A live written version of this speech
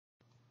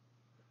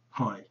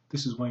Hi,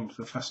 this is Wayne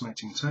for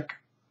Fascinating Tech.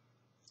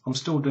 I'm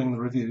still doing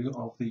the review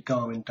of the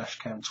Garmin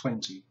Dashcam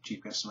 20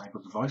 GPS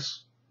enabled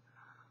device.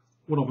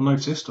 What I've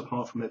noticed,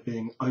 apart from it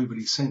being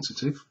overly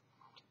sensitive,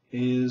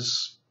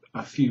 is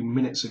a few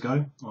minutes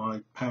ago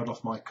I powered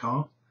off my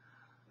car,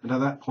 and at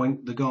that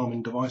point the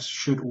Garmin device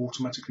should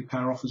automatically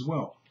power off as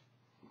well.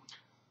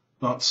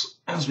 But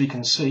as we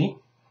can see,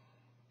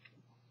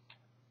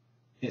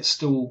 it's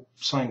still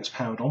saying it's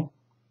powered on,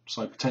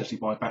 so potentially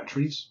by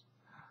batteries.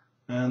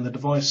 And the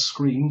device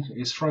screen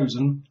is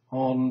frozen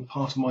on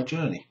part of my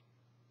journey.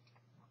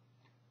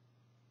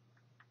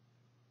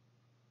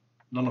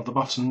 None of the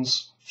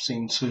buttons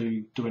seem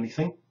to do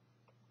anything,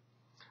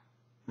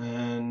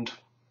 and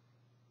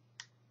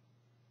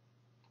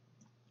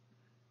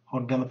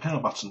holding down the power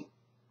button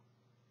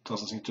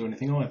doesn't seem to do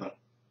anything either.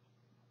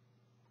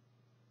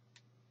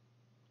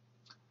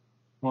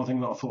 One thing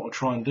that I thought I'd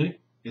try and do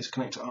is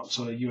connect it up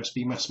to a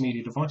USB mass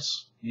media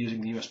device using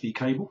the USB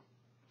cable.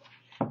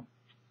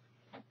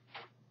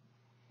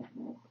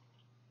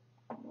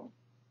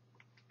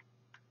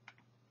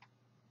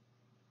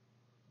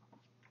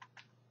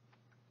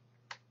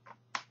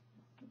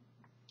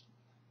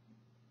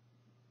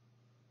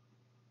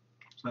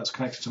 So that's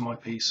connected to my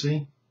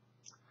PC,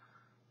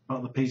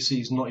 but the PC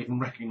is not even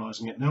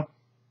recognising it now.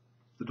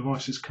 The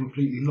device is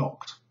completely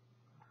locked.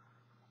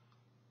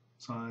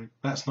 So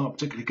that's not a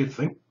particularly good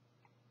thing,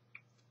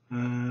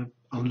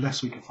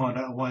 unless we can find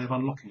out a way of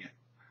unlocking it.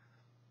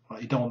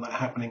 But you don't want that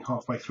happening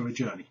halfway through a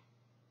journey.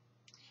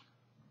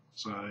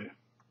 So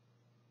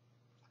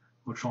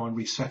we'll try and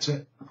reset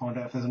it and find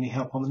out if there's any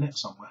help on the net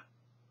somewhere.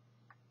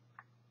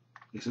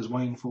 This is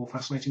Wayne for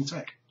Fascinating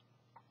Tech.